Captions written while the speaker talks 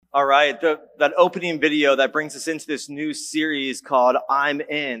All right, that opening video that brings us into this new series called I'm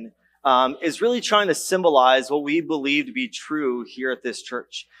In is really trying to symbolize what we believe to be true here at this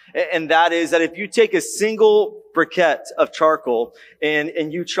church. And that is that if you take a single briquette of charcoal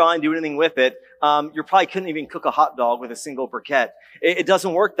and you try and do anything with it, you probably couldn't even cook a hot dog with a single briquette. It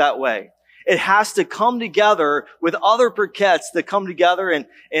doesn't work that way. It has to come together with other briquettes that come together. And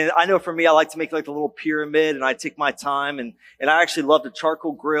I know for me, I like to make like a little pyramid and I take my time and I actually love the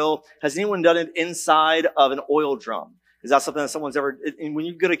charcoal grill. Has anyone done it inside of an oil drum? Is that something that someone's ever, and when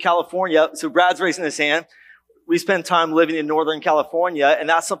you go to California, so Brad's raising his hand. We spend time living in Northern California and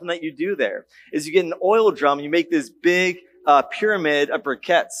that's something that you do there is you get an oil drum and you make this big pyramid of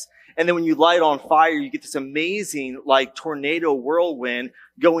briquettes. And then when you light on fire, you get this amazing, like, tornado whirlwind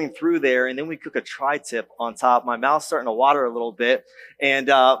going through there. And then we cook a tri-tip on top. My mouth's starting to water a little bit. And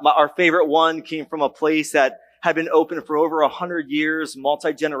our favorite one came from a place that had been open for over 100 years,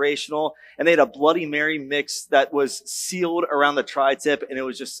 multi-generational. And they had a Bloody Mary mix that was sealed around the tri-tip. And it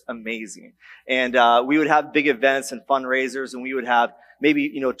was just amazing. And we would have big events and fundraisers. And we would have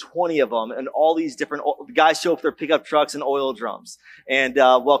maybe, 20 of them, and all these different guys show up with their pickup trucks and oil drums. And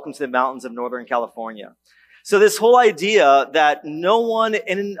welcome to the mountains of Northern California. So this whole idea that no one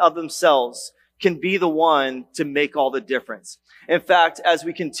in and of themselves can be the one to make all the difference. In fact, as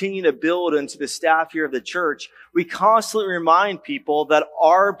we continue to build into the staff here of the church, we constantly remind people that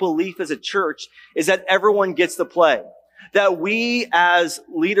our belief as a church is that everyone gets to play. That we as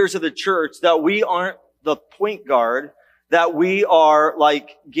leaders of the church, that we aren't the point guard, that we are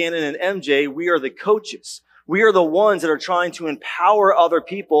like Gannon and MJ, we are the coaches. We are the ones that are trying to empower other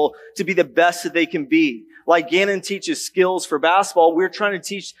people to be the best that they can be. Like Gannon teaches skills for basketball, we're trying to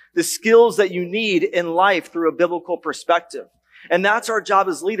teach the skills that you need in life through a biblical perspective. And that's our job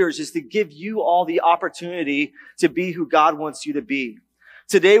as leaders, is to give you all the opportunity to be who God wants you to be.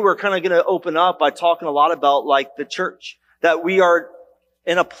 Today, we're kind of going to open up by talking a lot about like the church, that we are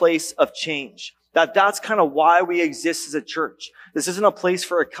in a place of change. That's kind of why we exist as a church. This isn't a place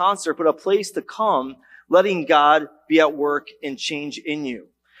for a concert, but a place to come, letting God be at work and change in you.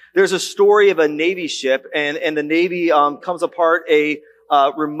 There's a story of a Navy ship, and the Navy comes apart a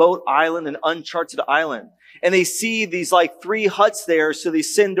remote island, an uncharted island. And they see these like 3 huts there, so they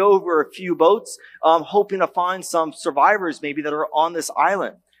send over a few boats, hoping to find some survivors maybe that are on this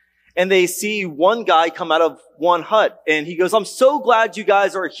island. And they see one guy come out of one hut, and he goes, "I'm so glad you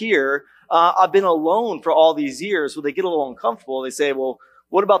guys are here. I've been alone for all these years." Well, they get a little uncomfortable. They say, "Well,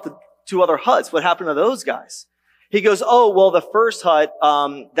 what about the 2 other huts? What happened to those guys?" He goes, "Oh, well, the first hut,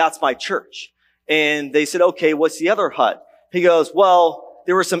 that's my church." And they said, "Okay, what's the other hut?" He goes, "Well,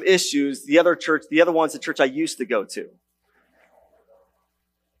 there were some issues. The other one's the church I used to go to."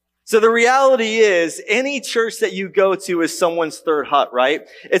 So the reality is, any church that you go to is someone's third hut, right?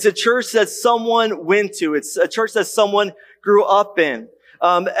 It's a church that someone went to. It's a church that someone grew up in.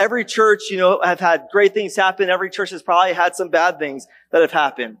 Every church, have had great things happen. Every church has probably had some bad things that have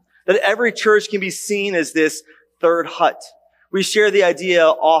happened. That every church can be seen as this third hut. We share the idea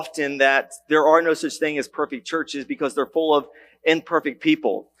often that there are no such thing as perfect churches because they're full of imperfect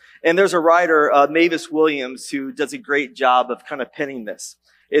people. And there's a writer, Mavis Williams, who does a great job of kind of penning this.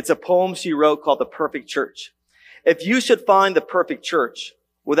 It's a poem she wrote called The Perfect Church. "If you should find the perfect church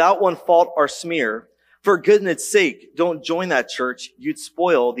without one fault or smear, for goodness sake, don't join that church. You'd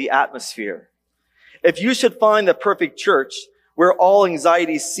spoil the atmosphere. If you should find the perfect church where all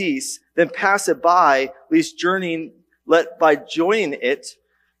anxieties cease, then pass it by, least journeying, let by joining it,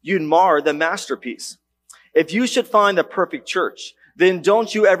 you'd mar the masterpiece. If you should find the perfect church, then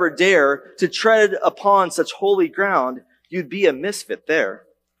don't you ever dare to tread upon such holy ground. You'd be a misfit there.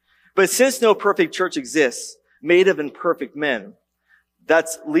 But since no perfect church exists, made of imperfect men,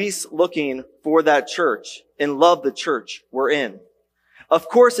 that's least looking for that church and love the church we're in. Of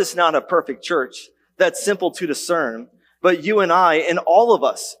course, it's not a perfect church. That's simple to discern. But you and I and all of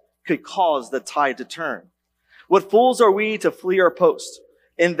us could cause the tide to turn. What fools are we to flee our post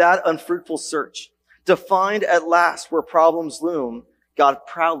in that unfruitful search, to find at last where problems loom, God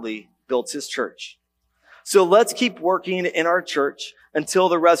proudly built his church. So let's keep working in our church until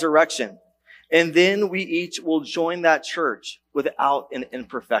the resurrection. And then we each will join that church without an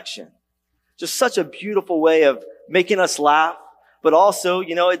imperfection. Just such a beautiful way of making us laugh, but also,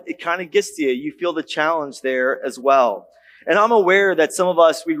 it kind of gets to you. You feel the challenge there as well. And I'm aware that some of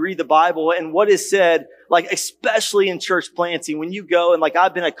us, we read the Bible and what is said, like especially in church planting, when you go and like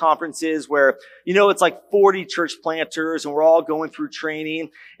I've been at conferences where, it's like 40 church planters and we're all going through training.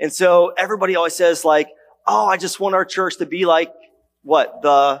 And so everybody always says like, "Oh, I just want our church to be like what?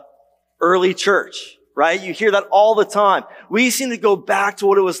 The early church." right? You hear that all the time. We seem to go back to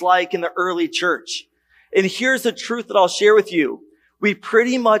what it was like in the early church. And here's the truth that I'll share with you. We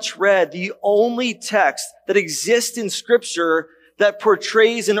pretty much read the only text that exists in Scripture that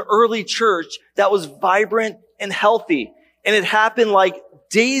portrays an early church that was vibrant and healthy. And it happened like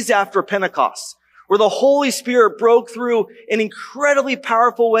days after Pentecost, where the Holy Spirit broke through in incredibly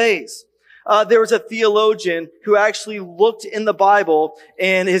powerful ways. There was a theologian who actually looked in the Bible,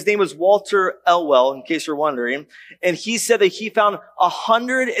 and his name was Walter Elwell, in case you're wondering. And he said that he found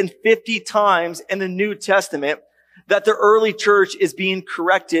 150 times in the New Testament that the early church is being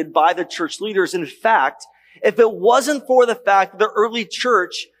corrected by the church leaders. In fact, if it wasn't for the fact that the early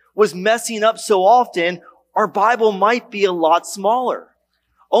church was messing up so often, our Bible might be a lot smaller.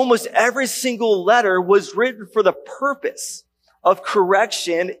 Almost every single letter was written for the purpose of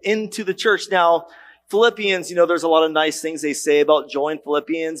correction into the church. Now, Philippians, there's a lot of nice things they say about joy in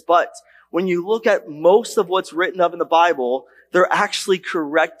Philippians, but when you look at most of what's written of in the Bible, they're actually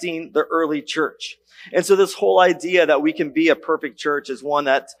correcting the early church. And so this whole idea that we can be a perfect church is one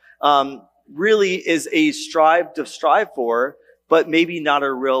that really is a strive for, but maybe not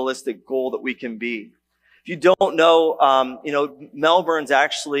a realistic goal that we can be. If you don't know, Melbourne's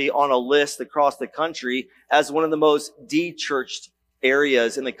actually on a list across the country as one of the most de-churched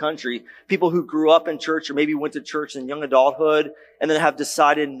areas in the country. People who grew up in church or maybe went to church in young adulthood and then have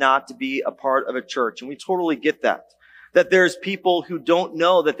decided not to be a part of a church. And we totally get that. That there's people who don't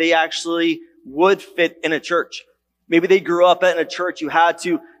know that they actually would fit in a church. Maybe they grew up in a church, you had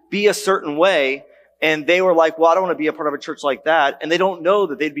to be a certain way, and they were like, well, I don't want to be a part of a church like that. And they don't know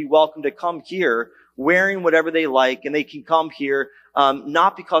that they'd be welcome to come here wearing whatever they like, and they can come here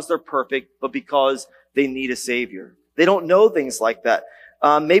not because they're perfect, but because they need a Savior. They don't know things like that.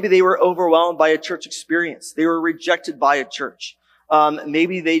 Maybe they were overwhelmed by a church experience. They were rejected by a church.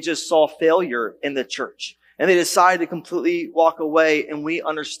 Maybe they just saw failure in the church, and they decided to completely walk away, and we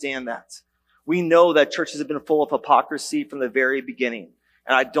understand that. We know that churches have been full of hypocrisy from the very beginning,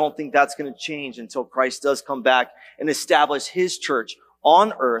 and I don't think that's going to change until Christ does come back and establish his church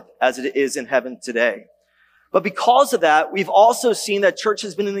on earth as it is in heaven today. But because of that, we've also seen that church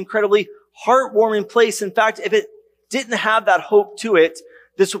has been an incredibly heartwarming place. In fact, if it didn't have that hope to it,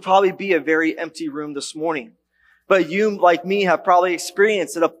 this would probably be a very empty room this morning. But you, like me, have probably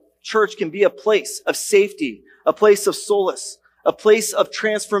experienced that a church can be a place of safety, a place of solace, a place of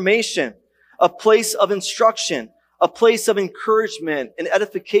transformation, a place of instruction, a place of encouragement and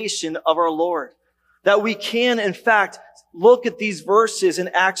edification of our Lord. That we can, in fact, look at these verses in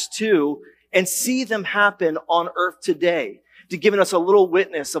Acts 2 and see them happen on earth today, to giving us a little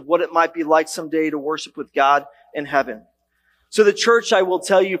witness of what it might be like someday to worship with God in heaven. So the church, I will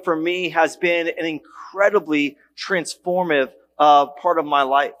tell you, for me, has been an incredibly transformative part of my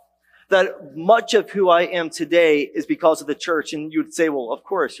life. That much of who I am today is because of the church. And you would say, well, of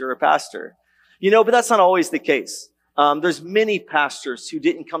course, you're a pastor. But that's not always the case. There's many pastors who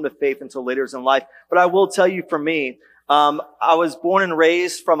didn't come to faith until later in life. But I will tell you, for me, I was born and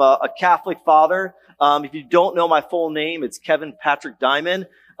raised from a Catholic father. If you don't know my full name, it's Kevin Patrick Diamond.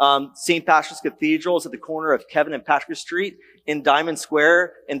 St. Patrick's Cathedral is at the corner of Kevin and Patrick Street in Diamond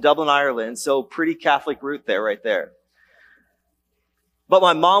Square in Dublin, Ireland. So pretty Catholic root there, right there. But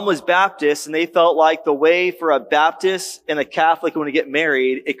my mom was Baptist, and they felt like the way for a Baptist and a Catholic when to get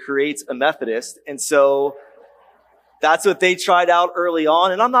married, it creates a Methodist. And so that's what they tried out early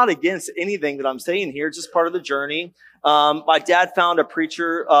on. And I'm not against anything that I'm saying here, just part of the journey. My dad found a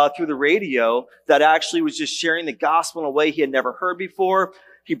preacher through the radio that actually was just sharing the gospel in a way he had never heard before.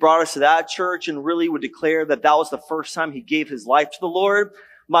 He brought us to that church and really would declare that that was the first time he gave his life to the Lord.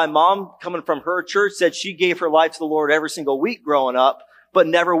 My mom, coming from her church, said she gave her life to the Lord every single week growing up, but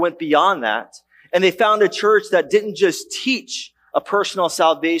never went beyond that. And they found a church that didn't just teach a personal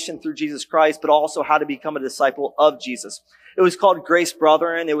salvation through Jesus Christ, but also how to become a disciple of Jesus. It was called Grace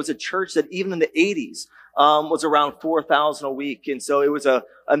Brethren. It was a church that even in the 80s was around 4,000 a week. And so it was a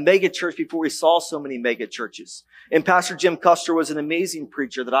mega church before we saw so many mega churches. And Pastor Jim Custer was an amazing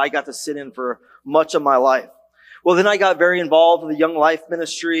preacher that I got to sit in for much of my life. Well, then I got very involved with the Young Life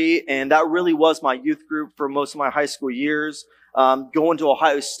Ministry, and that really was my youth group for most of my high school years. Going to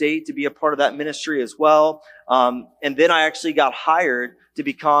Ohio State to be a part of that ministry as well. And then I actually got hired to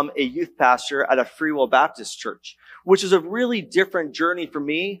become a youth pastor at a Free Will Baptist church, which is a really different journey for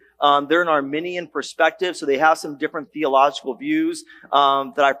me. They're an Arminian perspective, so they have some different theological views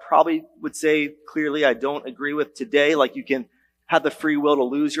that I probably would say clearly I don't agree with today. Like, you can have the free will to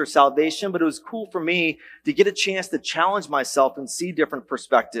lose your salvation, but it was cool for me to get a chance to challenge myself and see different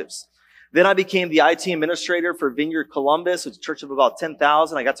perspectives. Then I became the IT administrator for Vineyard Columbus, which is a church of about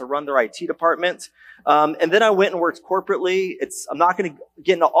 10,000. I got to run their IT department. And then I went and worked corporately. I'm not going to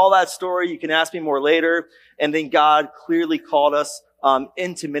get into all that story. You can ask me more later. And then God clearly called us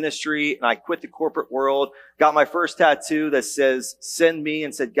into ministry, and I quit the corporate world, got my first tattoo that says, send me,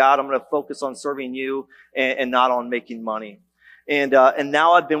 and said, God, I'm going to focus on serving you and not on making money. And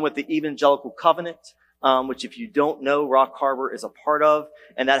now I've been with the Evangelical Covenant, which if you don't know, Rock Harbor is a part of.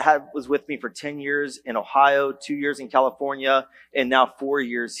 And that was with me for 10 years in Ohio, 2 years in California, and now 4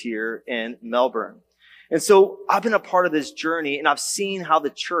 years here in Melbourne. And so I've been a part of this journey, and I've seen how the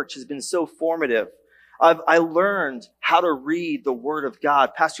church has been so formative. I learned how to read the Word of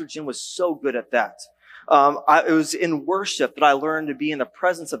God. Pastor Jim was so good at that. It was in worship that I learned to be in the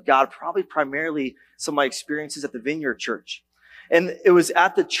presence of God, probably primarily some of my experiences at the Vineyard Church. And it was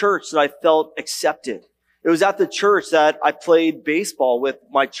at the church that I felt accepted. It was at the church that I played baseball with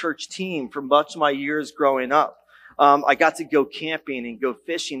my church team for much of my years growing up. I got to go camping and go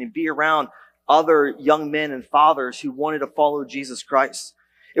fishing and be around other young men and fathers who wanted to follow Jesus Christ.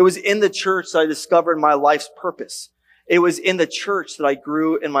 It was in the church that I discovered my life's purpose. It was in the church that I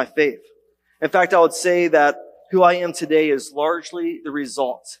grew in my faith. In fact, I would say that who I am today is largely the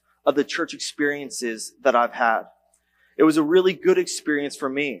result of the church experiences that I've had. It was a really good experience for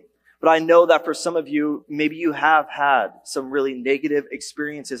me. But I know that for some of you, maybe you have had some really negative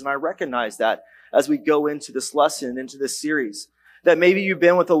experiences. And I recognize that as we go into this lesson, into this series, that maybe you've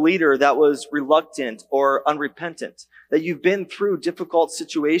been with a leader that was reluctant or unrepentant, that you've been through difficult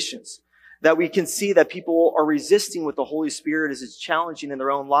situations, that we can see that people are resisting what the Holy Spirit is challenging in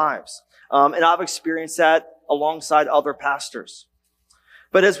their own lives. And I've experienced that alongside other pastors.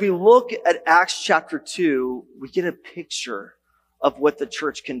 But as we look at Acts chapter 2, we get a picture of what the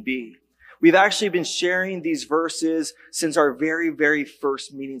church can be. We've actually been sharing these verses since our very, very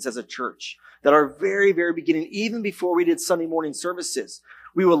first meetings as a church. That our very, very beginning, even before we did Sunday morning services,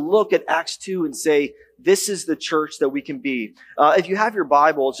 we would look at Acts 2 and say, this is the church that we can be. If you have your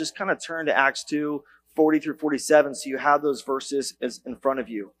Bibles, just kind of turn to Acts 2, 40 through 47, so you have those verses in front of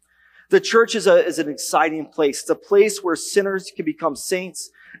you. The church is an exciting place. It's a place where sinners can become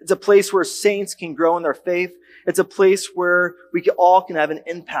saints. It's a place where saints can grow in their faith. It's a place where we all can have an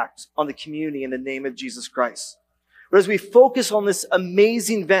impact on the community in the name of Jesus Christ. But as we focus on this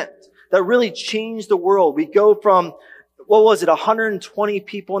amazing event that really changed the world, we go from, 120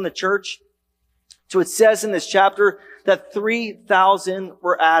 people in the church, to it says in this chapter that 3,000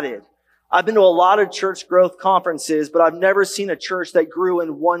 were added. I've been to a lot of church growth conferences, but I've never seen a church that grew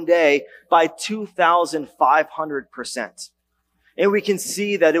in one day by 2,500%. And we can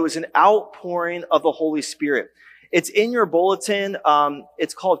see that it was an outpouring of the Holy Spirit. It's in your bulletin.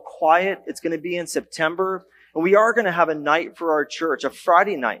 It's called Quiet. It's going to be in September. And we are going to have a night for our church, a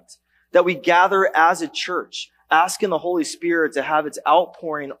Friday night, that we gather as a church, asking the Holy Spirit to have its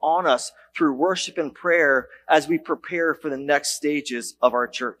outpouring on us through worship and prayer as we prepare for the next stages of our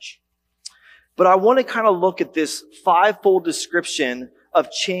church. But I want to kind of look at this fivefold description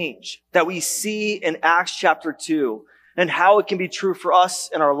of change that we see in Acts chapter 2 and how it can be true for us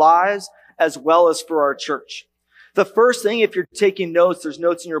in our lives as well as for our church. The first thing, if you're taking notes, there's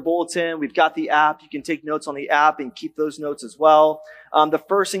notes in your bulletin. We've got the app. You can take notes on the app and keep those notes as well. The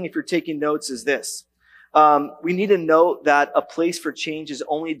first thing, if you're taking notes, is this. We need to note that a place for change is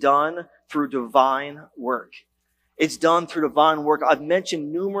only done through divine work. It's done through divine work. I've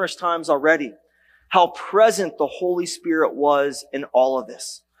mentioned numerous times already how present the Holy Spirit was in all of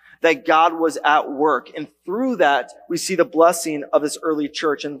this, that God was at work. And through that, we see the blessing of this early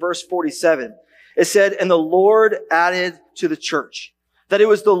church. In verse 47, it said, and the Lord added to the church, that it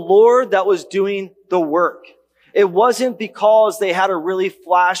was the Lord that was doing the work. It wasn't because they had a really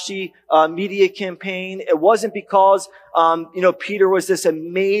flashy media campaign. It wasn't because, Peter was this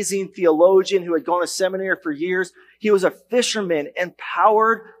amazing theologian who had gone to seminary for years. He was a fisherman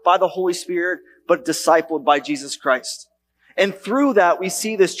empowered by the Holy Spirit, but discipled by Jesus Christ. And through that, we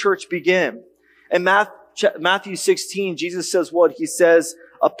see this church begin. In Matthew 16, Jesus says what? He says,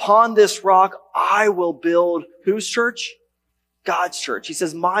 upon this rock, I will build whose church? God's church. He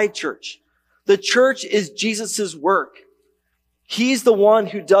says, my church. The church is Jesus' work. He's the one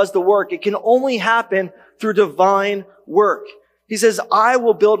who does the work. It can only happen through divine work. He says, I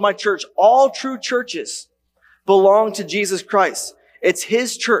will build my church. All true churches belong to Jesus Christ. It's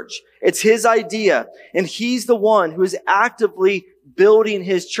his church. It's his idea. And he's the one who is actively building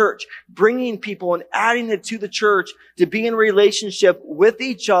his church, bringing people and adding it to the church to be in relationship with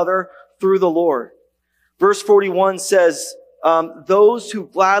each other through the Lord. Verse 41 says, those who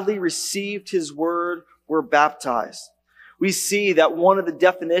gladly received his word were baptized. we see that one of the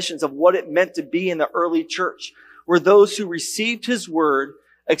definitions of what it meant to be in the early church were those who received his word,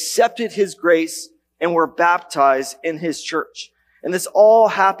 accepted his grace, and were baptized in his church. And this all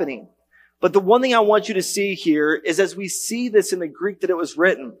happening. But the one thing I want you to see here is as we see this in the Greek that it was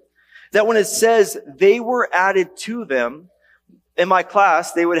written, that when it says they were added to them, in my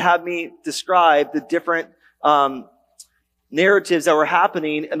class, they would have me describe the different narratives that were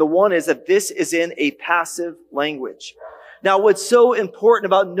happening. And the one is that this is in a passive language. Now, what's so important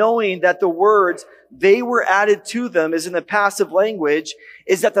about knowing that the words they were added to them is in the passive language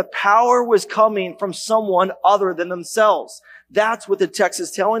is that the power was coming from someone other than themselves. That's what the text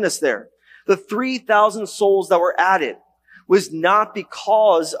is telling us there. The 3,000 souls that were added was not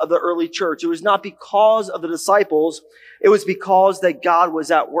because of the early church. It was not because of the disciples. It was because that God was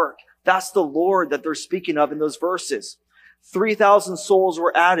at work. That's the Lord that they're speaking of in those verses. 3,000 souls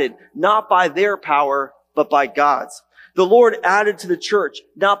were added, not by their power, but by God's. The Lord added to the church,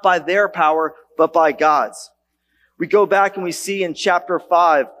 not by their power, but by God's. We go back and we see in chapter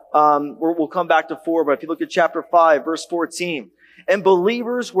 5, we'll come back to 4, but if you look at chapter 5, verse 14, and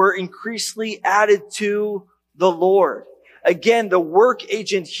believers were increasingly added to the Lord. Again, the work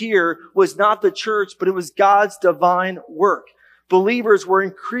agent here was not the church, but it was God's divine work. Believers were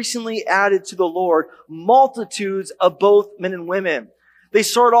increasingly added to the Lord, multitudes of both men and women. They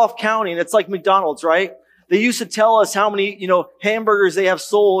start off counting. It's like McDonald's, right? They used to tell us how many, hamburgers they have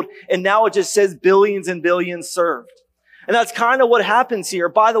sold, and now it just says billions and billions served. And that's kind of what happens here.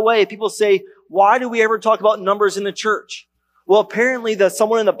 By the way, people say, why do we ever talk about numbers in the church? Well, apparently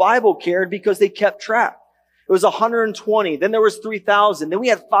someone in the Bible cared because they kept track. It was 120. Then there was 3,000. Then we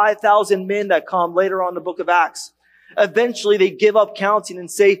had 5,000 men that come later on in the book of Acts. Eventually, they give up counting and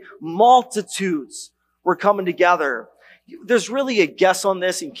say multitudes were coming together. There's really a guess on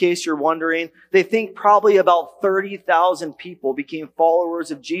this in case you're wondering. They think probably about 30,000 people became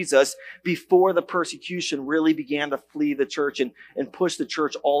followers of Jesus before the persecution really began to flee the church and push the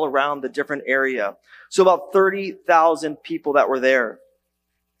church all around the different area. So about 30,000 people that were there.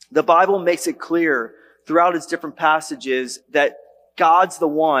 The Bible makes it clear throughout its different passages that God's the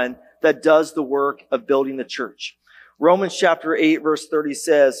one that does the work of building the church. Romans chapter 8 verse 30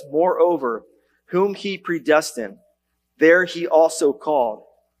 says, moreover, whom he predestined, there he also called.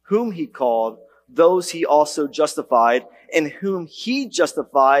 Whom he called, those he also justified. And whom he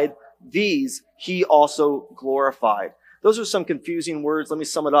justified, these he also glorified. Those are some confusing words. Let me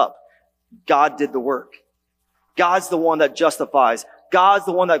sum it up. God did the work. God's the one that justifies. God's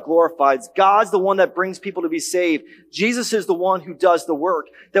the one that glorifies. God's the one that brings people to be saved. Jesus is the one who does the work,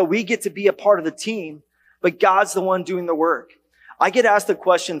 that we get to be a part of the team, but God's the one doing the work. I get asked the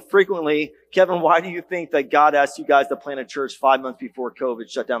question frequently, Kevin, why do you think that God asked you guys to plant a church 5 months before COVID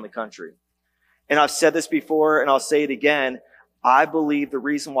shut down the country? And I've said this before and I'll say it again. I believe the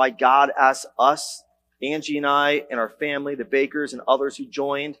reason why God asked us, Angie and I and our family, the Bakers and others who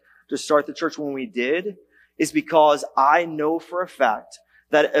joined to start the church when we did, is because I know for a fact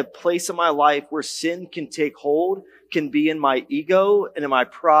that a place in my life where sin can take hold can be in my ego and in my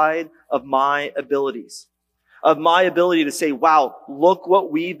pride of my abilities. Of my ability to say, wow, look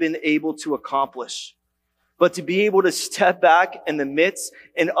what we've been able to accomplish. But to be able to step back in the midst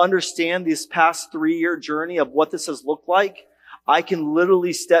and understand this past 3-year journey of what this has looked like, I can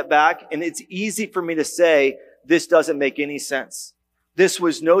literally step back and it's easy for me to say, this doesn't make any sense. This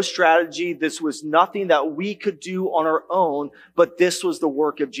was no strategy. This was nothing that we could do on our own, but this was the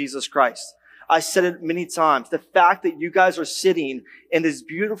work of Jesus Christ. I said it many times. The fact that you guys are sitting in this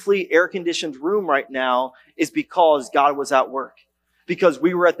beautifully air-conditioned room right now is because God was at work. Because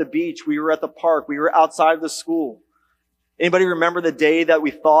we were at the beach, we were at the park, we were outside of the school. Anybody remember the day that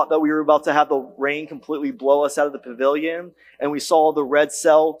we thought that we were about to have the rain completely blow us out of the pavilion and we saw the red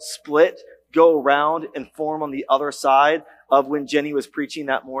cell split, go around and form on the other side of when Jenny was preaching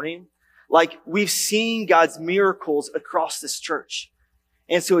that morning? Like, we've seen God's miracles across this church.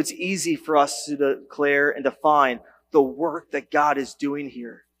 And so it's easy for us to declare and define the work that God is doing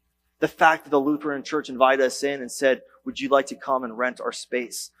here. The fact that the Lutheran Church invited us in and said, would you like to come and rent our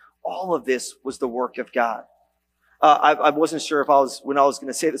space? All of this was the work of God. I wasn't sure when I was going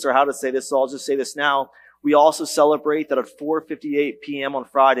to say this or how to say this, so I'll just say this now. We also celebrate that at 4:58 p.m. on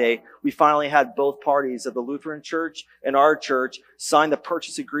Friday, we finally had both parties of the Lutheran Church and our church sign the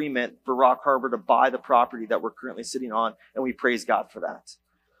purchase agreement for Rock Harbor to buy the property that we're currently sitting on, and we praise God for that.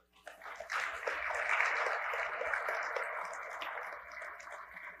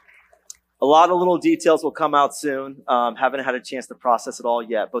 A lot of little details will come out soon. Haven't had a chance to process it all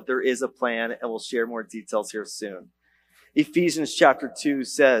yet, but there is a plan, and we'll share more details here soon. Ephesians chapter 2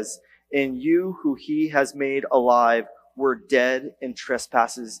 says, in you who he has made alive were dead in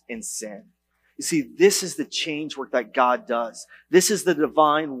trespasses and sin. You see, this is the change work that God does. This is the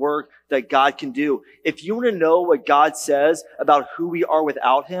divine work that God can do. If you want to know what God says about who we are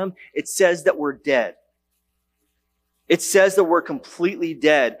without him, it says that we're dead. It says that we're completely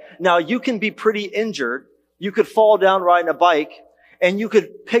dead. Now, you can be pretty injured. You could fall down riding a bike, and you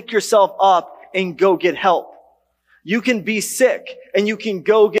could pick yourself up and go get help. You can be sick, and you can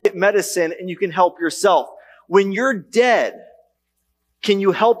go get medicine, and you can help yourself. When you're dead, can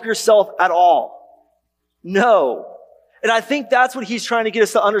you help yourself at all? No. And I think that's what he's trying to get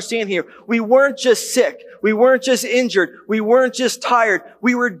us to understand here. We weren't just sick. We weren't just injured. We weren't just tired.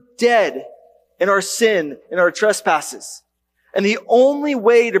 We were dead in our sin, in our trespasses. And the only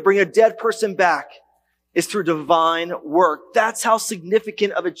way to bring a dead person back is through divine work. That's how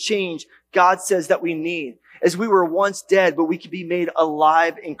significant of a change God says that we need. As we were once dead, but we can be made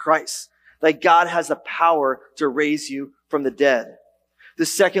alive in Christ. That God has the power to raise you from the dead. The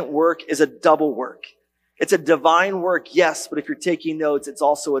second work is a double work. It's a divine work, yes, but if you're taking notes, it's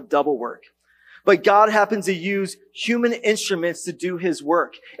also a double work. But God happens to use human instruments to do his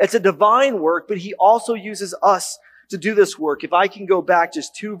work. It's a divine work, but he also uses us to do this work. If I can go back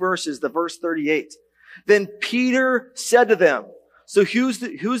just 2 verses, the verse 38. Then Peter said to them, so who's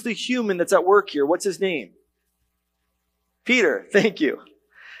the human that's at work here? What's his name? Peter. Thank you.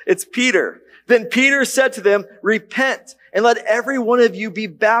 It's Peter. Then Peter said to them, repent and let every one of you be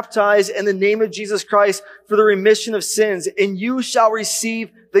baptized in the name of Jesus Christ for the remission of sins, and you shall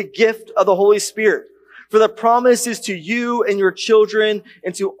receive the gift of the Holy Spirit. For the promise is to you and your children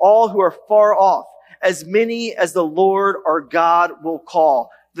and to all who are far off, as many as the Lord our God will call.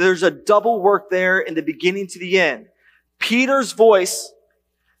 There's a double work there in the beginning to the end. Peter's voice,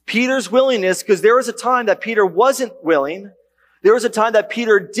 Peter's willingness, because there was a time that Peter wasn't willing. There was a time that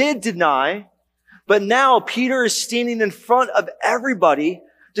Peter did deny. But now Peter is standing in front of everybody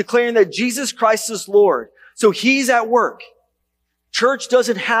declaring that Jesus Christ is Lord. So he's at work. Church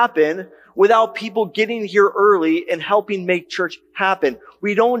doesn't happen without people getting here early and helping make church happen.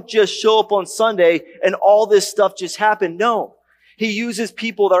 We don't just show up on Sunday and all this stuff just happen. No. He uses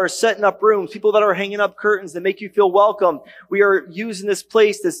people that are setting up rooms, people that are hanging up curtains that make you feel welcome. We are using this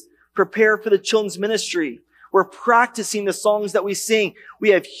place to prepare for the children's ministry. We're practicing the songs that we sing. We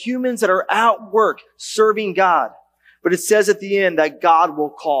have humans that are at work serving God. But it says at the end that God will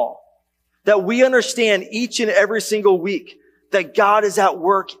call. That we understand each and every single week that God is at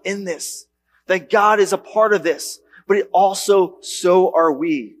work in this. That God is a part of this. But so are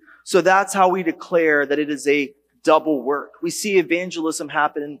we. So that's how we declare that it is a double work. We see evangelism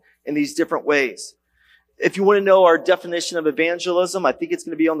happen in these different ways. If you want to know our definition of evangelism, I think it's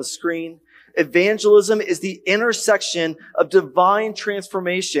going to be on the screen. Evangelism is the intersection of divine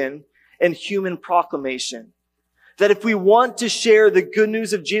transformation and human proclamation. That if we want to share the good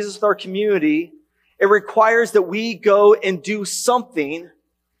news of Jesus with our community, it requires that we go and do something,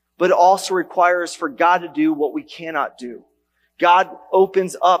 but it also requires for God to do what we cannot do. God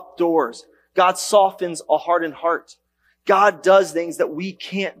opens up doors. God softens a hardened heart. God does things that we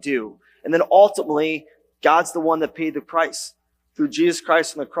can't do. And then ultimately, God's the one that paid the price through Jesus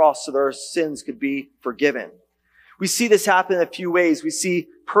Christ on the cross so that our sins could be forgiven. We see this happen in a few ways. We see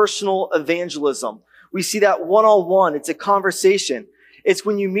personal evangelism. We see that one-on-one. It's a conversation. It's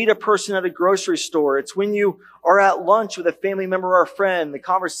when you meet a person at a grocery store. It's when you are at lunch with a family member or a friend. The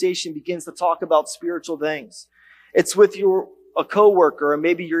conversation begins to talk about spiritual things. It's with a coworker, or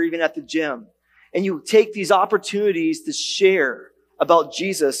maybe you're even at the gym. And you take these opportunities to share about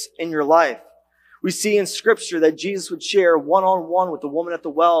Jesus in your life. We see in scripture that Jesus would share one-on-one with the woman at the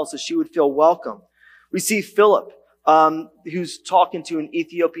well so she would feel welcome. We see Philip, who's talking to an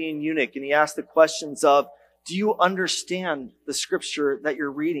Ethiopian eunuch, and he asked the questions of, do you understand the scripture that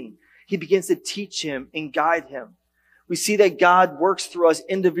you're reading? He begins to teach him and guide him. We see that God works through us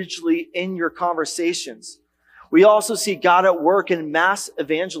individually in your conversations. We also see God at work in mass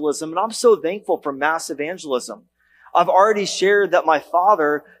evangelism, and I'm so thankful for mass evangelism. I've already shared that my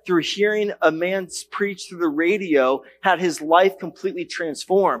father, through hearing a man preach through the radio, had his life completely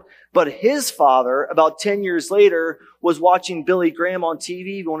transformed. But his father, about 10 years later, was watching Billy Graham on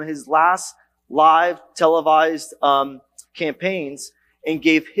TV, one of his last live televised campaigns, and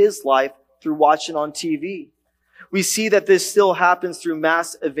gave his life through watching on TV. We see that this still happens through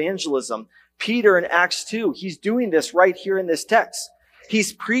mass evangelism. Peter in Acts 2, he's doing this right here in this text.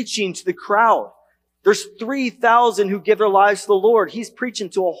 He's preaching to the crowd. There's 3,000 who give their lives to the Lord. He's preaching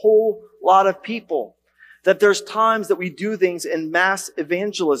to a whole lot of people. That there's times that we do things in mass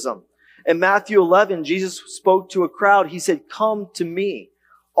evangelism. In Matthew 11, Jesus spoke to a crowd. He said, come to me,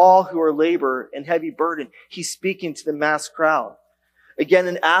 all who are labor and heavy burden. He's speaking to the mass crowd. Again,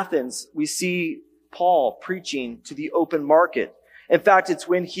 in Athens, we see Paul preaching to the open market. In fact, it's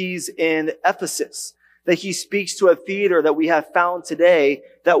when he's in Ephesus that he speaks to a theater that we have found today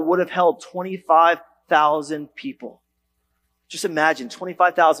that would have held 25,000 people. Just imagine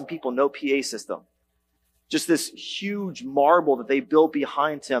 25,000 people, no PA system. Just this huge marble that they built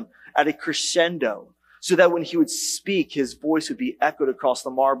behind him at a crescendo so that when he would speak, his voice would be echoed across the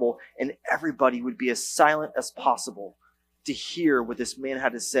marble and everybody would be as silent as possible to hear what this man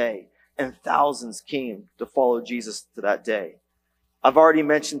had to say. And thousands came to follow Jesus to that day. I've already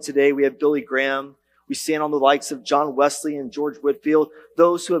mentioned today we have Billy Graham. We stand on the likes of John Wesley and George Whitefield,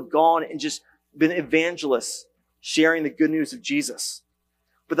 those who have gone and just been evangelists sharing the good news of Jesus.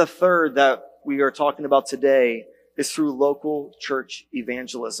 But the third that we are talking about today is through local church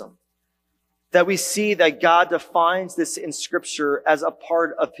evangelism. That we see that God defines this in Scripture as a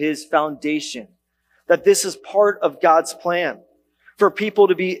part of His foundation. That this is part of God's plan for people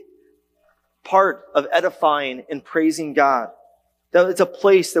to be part of edifying and praising God. That it's a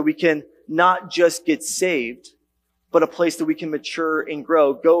place that we can not just get saved, but a place that we can mature and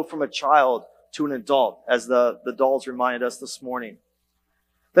grow, go from a child to an adult, as the dolls reminded us this morning.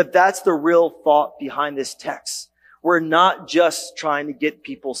 That's the real thought behind this text. We're not just trying to get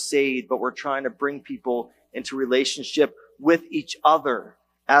people saved, but we're trying to bring people into relationship with each other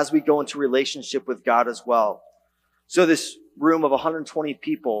as we go into relationship with God as well. So this room of 120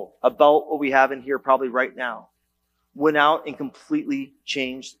 people, about what we have in here probably right now, went out and completely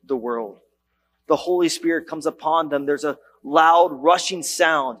changed the world. The Holy Spirit comes upon them. There's a loud rushing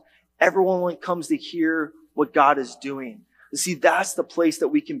sound. Everyone comes to hear what God is doing. You see, that's the place that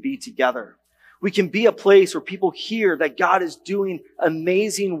we can be together. We can be a place where people hear that God is doing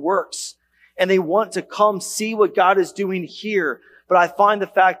amazing works and they want to come see what God is doing here. But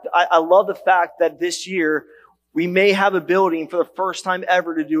I love the fact that this year we may have a building for the first time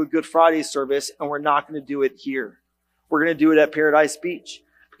ever to do a Good Friday service, and we're not going to do it here. We're going to do it at Paradise Beach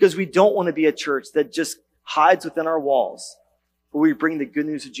because we don't want to be a church that just hides within our walls, but we bring the good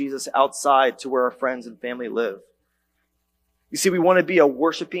news of Jesus outside to where our friends and family live. You see, we want to be a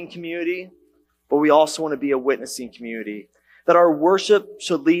worshiping community, but we also want to be a witnessing community. That our worship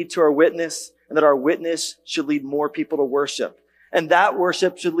should lead to our witness, and that our witness should lead more people to worship. And that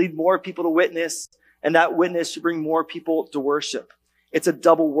worship should lead more people to witness, and that witness should bring more people to worship. It's a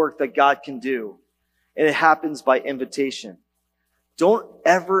double work that God can do, and it happens by invitation. Don't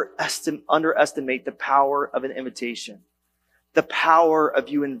ever underestimate the power of an invitation, the power of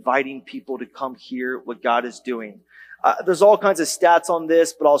you inviting people to come hear what God is doing. There's all kinds of stats on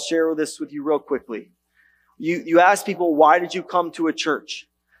this, but I'll share this with you real quickly. You ask people, why did you come to a church?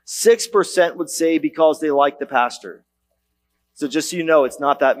 6% would say because they like the pastor. So just so you know, it's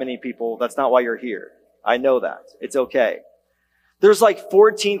not that many people. That's not why you're here. I know that. It's okay. There's like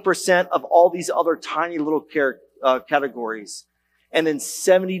 14% of all these other tiny little categories. And then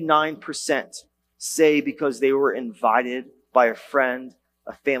 79% say because they were invited by a friend,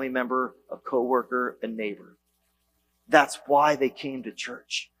 a family member, a coworker, a neighbor. That's why they came to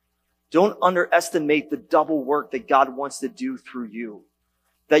church. Don't underestimate the double work that God wants to do through you.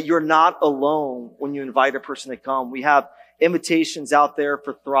 That you're not alone when you invite a person to come. We have invitations out there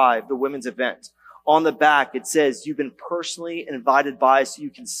for Thrive, the women's event. On the back, it says you've been personally invited by, so you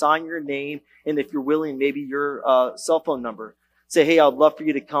can sign your name, and if you're willing, maybe your cell phone number. Say, hey, I'd love for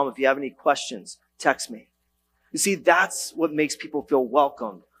you to come. If you have any questions, text me. You see, that's what makes people feel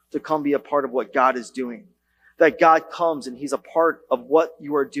welcome to come be a part of what God is doing. That God comes and He's a part of what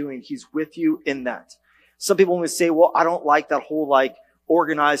you are doing. He's with you in that. Some people would say, well, I don't like that whole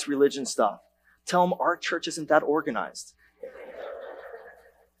organized religion stuff. Tell them our church isn't that organized.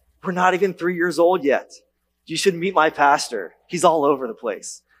 We're not even 3 years old yet. You should meet my pastor. He's all over the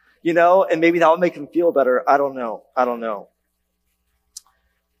place, and maybe that would make him feel better. I don't know.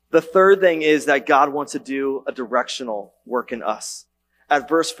 The third thing is that God wants to do a directional work in us. At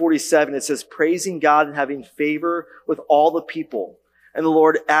verse 47, it says, praising God and having favor with all the people. And the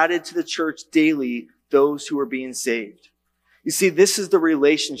Lord added to the church daily those who were being saved. You see, this is the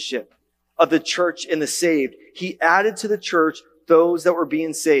relationship of the church and the saved. He added to the church those that were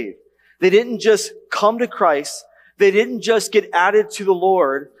being saved. They didn't just come to Christ. They didn't just get added to the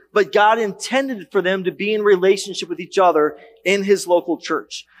Lord, but God intended for them to be in relationship with each other in His local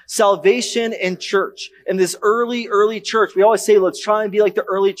church. Salvation and church. In this early church, we always say, let's try and be like the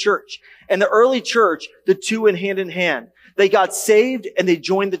early church. And the early church, the two went hand in hand. They got saved and they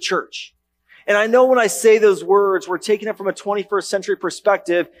joined the church. And I know when I say those words, we're taking it from a 21st century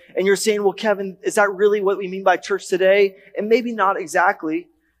perspective. And you're saying, well, Kevin, is that really what we mean by church today? And maybe not exactly.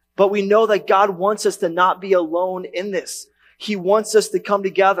 But we know that God wants us to not be alone in this. He wants us to come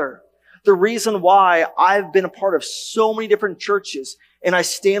together. The reason why I've been a part of so many different churches and I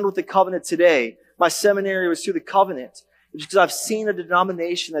stand with the covenant today, my seminary was through the covenant, is because I've seen a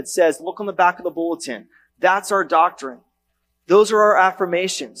denomination that says, look on the back of the bulletin. That's our doctrine. Those are our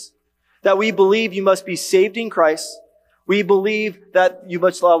affirmations. That we believe you must be saved in Christ. We believe that you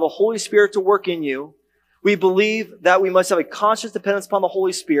must allow the Holy Spirit to work in you. We believe that we must have a conscious dependence upon the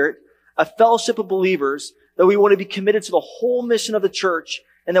Holy Spirit, a fellowship of believers, that we want to be committed to the whole mission of the church,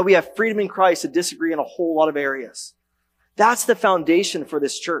 and that we have freedom in Christ to disagree in a whole lot of areas. That's the foundation for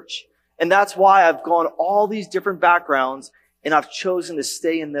this church. And that's why I've gone all these different backgrounds and I've chosen to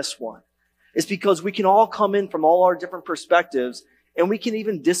stay in this one. It's because we can all come in from all our different perspectives and we can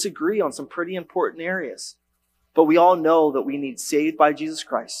even disagree on some pretty important areas. But we all know that we need saved by Jesus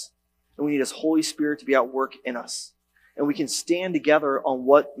Christ and we need His Holy Spirit to be at work in us. And we can stand together on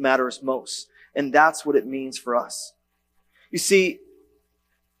what matters most. And that's what it means for us. You see,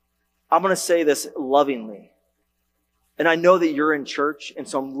 I'm going to say this lovingly. And I know that you're in church, and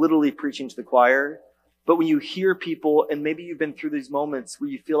so I'm literally preaching to the choir. But when you hear people, and maybe you've been through these moments where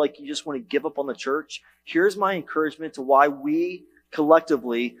you feel like you just want to give up on the church, here's my encouragement to why we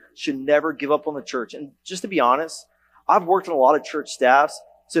collectively should never give up on the church. And just to be honest, I've worked in a lot of church staffs.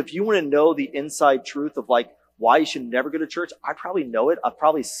 So if you want to know the inside truth of like why you should never go to church, I probably know it. I've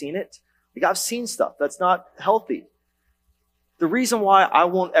probably seen it. Like I've seen stuff that's not healthy. The reason why I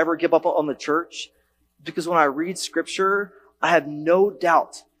won't ever give up on the church, because when I read scripture, I have no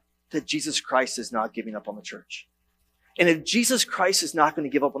doubt that Jesus Christ is not giving up on the church. And if Jesus Christ is not going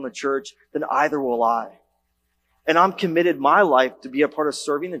to give up on the church, then either will I. And I'm committed my life to be a part of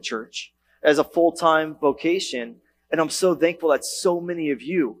serving the church as a full-time vocation. And I'm so thankful that so many of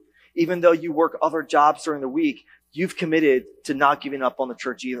you, even though you work other jobs during the week, you've committed to not giving up on the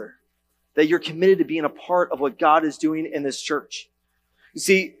church either. That you're committed to being a part of what God is doing in this church. You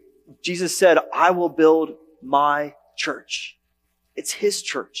see, Jesus said, I will build my church. It's His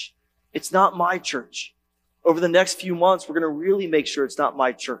church. It's not my church. Over the next few months, we're going to really make sure it's not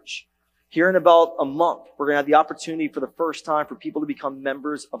my church. Here in about a month, we're going to have the opportunity for the first time for people to become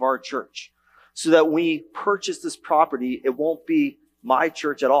members of our church. So that when we purchase this property, it won't be my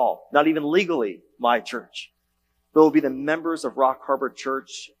church at all. Not even legally my church. But it will be the members of Rock Harbor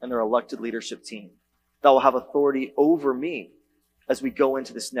Church and their elected leadership team that will have authority over me as we go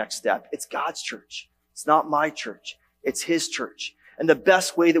into this next step. It's God's church. It's not my church. It's His church. And the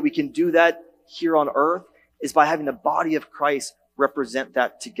best way that we can do that here on earth is by having the body of Christ represent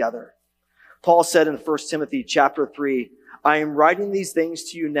that together. Paul said in 1 Timothy chapter 3, I am writing these things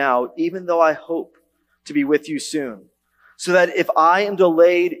to you now, even though I hope to be with you soon, so that if I am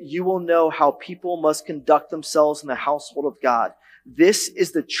delayed, you will know how people must conduct themselves in the household of God. This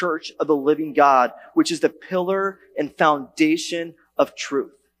is the church of the living God, which is the pillar and foundation of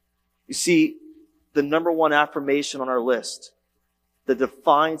truth. You see, the number one affirmation on our list that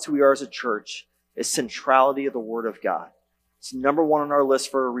defines who we are as a church is centrality of the Word of God. It's number one on our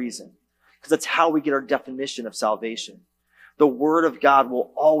list for a reason, because that's how we get our definition of salvation. The Word of God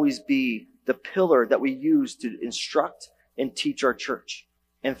will always be the pillar that we use to instruct and teach our church.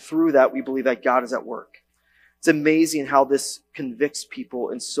 And through that, we believe that God is at work. It's amazing how this convicts people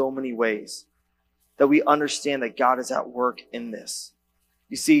in so many ways, that we understand that God is at work in this.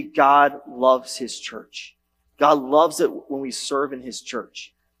 You see, God loves His church. God loves it when we serve in His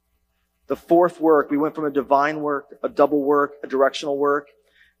church. The fourth work, we went from a divine work, a double work, a directional work,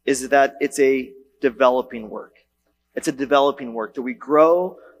 is that it's a developing work. It's a developing work, that we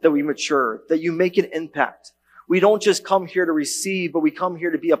grow, that we mature, that you make an impact. We don't just come here to receive, but we come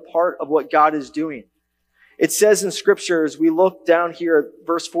here to be a part of what God is doing. It says in scriptures, we look down here at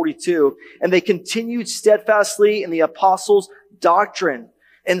verse 42, and they continued steadfastly in the apostles' doctrine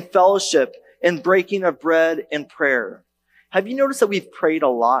and fellowship and breaking of bread and prayer. Have you noticed that we've prayed a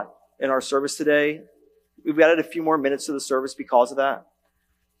lot in our service today? We've added a few more minutes to the service because of that.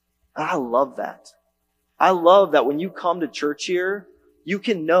 And I love that. I love that when you come to church here, you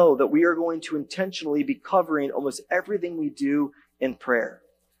can know that we are going to intentionally be covering almost everything we do in prayer.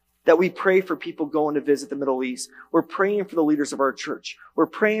 That we pray for people going to visit the Middle East. We're praying for the leaders of our church. We're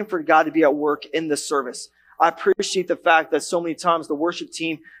praying for God to be at work in this service. I appreciate the fact that so many times the worship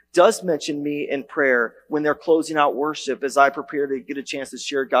team does mention me in prayer when they're closing out worship as I prepare to get a chance to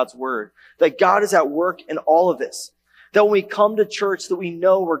share God's word. That God is at work in all of this. That when we come to church, that we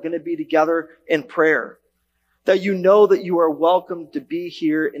know we're going to be together in prayer. That you know that you are welcome to be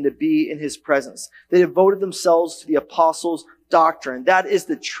here and to be in His presence. They devoted themselves to the apostles' doctrine. That is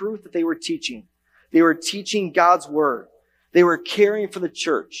the truth that they were teaching. They were teaching God's word. They were caring for the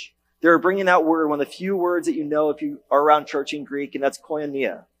church. They were bringing that word, one of the few words that you know if you are around church in Greek, and that's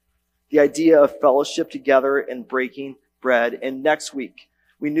koinonia, the idea of fellowship together and breaking bread. And next week,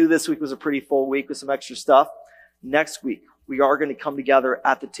 we knew this week was a pretty full week with some extra stuff. Next week, we are going to come together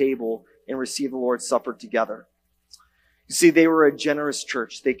at the table and receive the Lord's Supper together. You see, they were a generous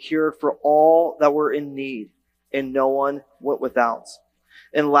church. They cared for all that were in need, and no one went without.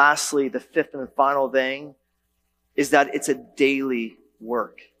 And lastly, the fifth and final thing is that it's a daily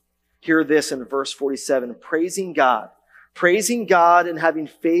work. Hear this in verse 47, praising God and having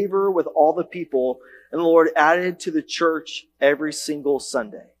favor with all the people, and the Lord added to the church every single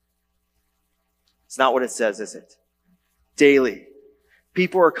Sunday. It's not what it says, is it? Daily.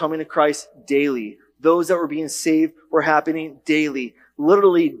 People are coming to Christ daily. Those that were being saved were happening daily,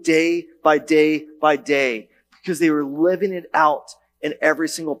 literally day by day by day, because they were living it out in every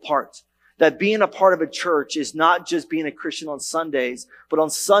single part. That being a part of a church is not just being a Christian on Sundays, but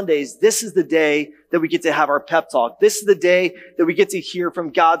on Sundays, this is the day that we get to have our pep talk. This is the day that we get to hear from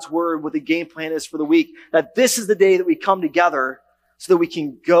God's word what the game plan is for the week. That this is the day that we come together so that we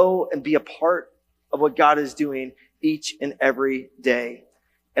can go and be a part of what God is doing each and every day.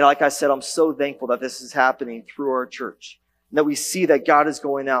 And like I said, I'm so thankful that this is happening through our church. And that we see that God is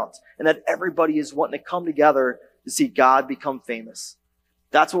going out and that everybody is wanting to come together to see God become famous.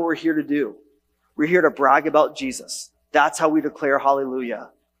 That's what we're here to do. We're here to brag about Jesus. That's how we declare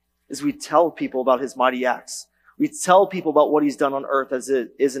hallelujah, is we tell people about his mighty acts. We tell people about what he's done on earth as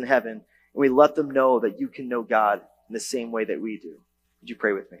it is in heaven. And we let them know that you can know God in the same way that we do. Would you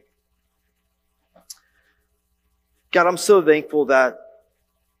pray with me? God, I'm so thankful that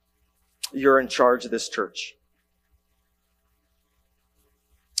you're in charge of this church.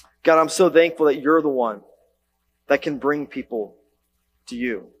 God, I'm so thankful that you're the one that can bring people to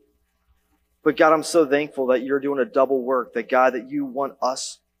you. But God, I'm so thankful that you're doing a double work, that God, that you want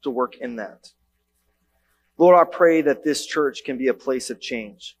us to work in that. Lord, I pray that this church can be a place of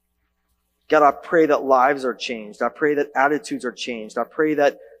change. God, I pray that lives are changed. I pray that attitudes are changed. I pray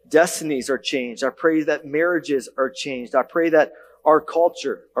that destinies are changed. I pray that marriages are changed. I pray that our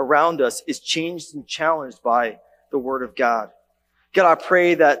culture around us is changed and challenged by the word of God. God, I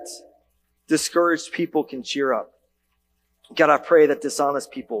pray that discouraged people can cheer up. God, I pray that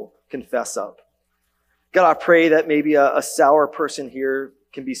dishonest people confess up. God, I pray that maybe a sour person here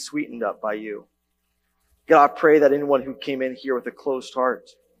can be sweetened up by you. God, I pray that anyone who came in here with a closed heart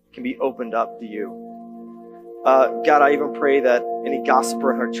can be opened up to you. God, I even pray that any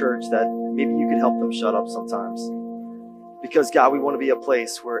gossiper in our church, that maybe you could help them shut up sometimes. Because God, we want to be a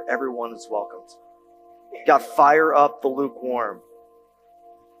place where everyone is welcomed. God, fire up the lukewarm.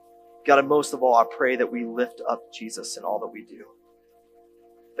 God, and most of all, I pray that we lift up Jesus in all that we do.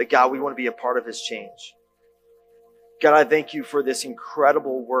 That God, we want to be a part of his change. God, I thank you for this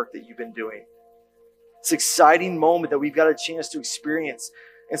incredible work that you've been doing. This exciting moment that we've got a chance to experience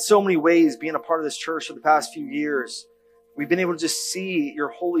in so many ways, being a part of this church for the past few years. We've been able to just see your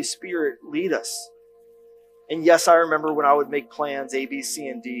Holy Spirit lead us. And yes, I remember when I would make plans A, B, C,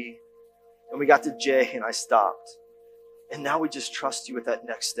 and D, and we got to J and I stopped. And now we just trust you with that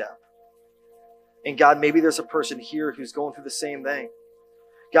next step. And God, maybe there's a person here who's going through the same thing.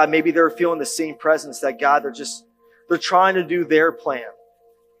 God, maybe they're feeling the same presence, that God, they're trying to do their plan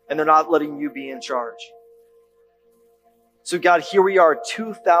and they're not letting you be in charge. So God, here we are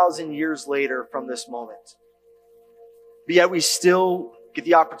 2,000 years later from this moment. But yet we still get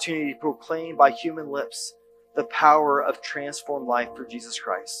the opportunity to proclaim by human lips the power of transformed life through Jesus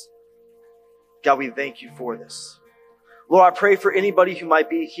Christ. God, we thank you for this. Lord, I pray for anybody who might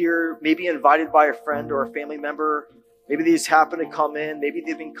be here, maybe invited by a friend or a family member. Maybe they just happen to come in. Maybe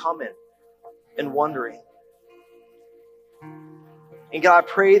they've been coming and wondering. And God, I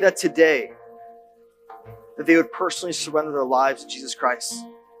pray that today, that they would personally surrender their lives to Jesus Christ.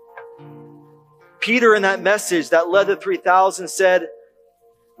 Peter, in that message that led the 3,000, said,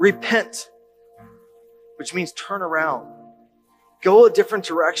 repent, which means turn around. Go a different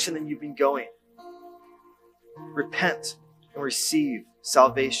direction than you've been going. Repent and receive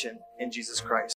salvation in Jesus Christ.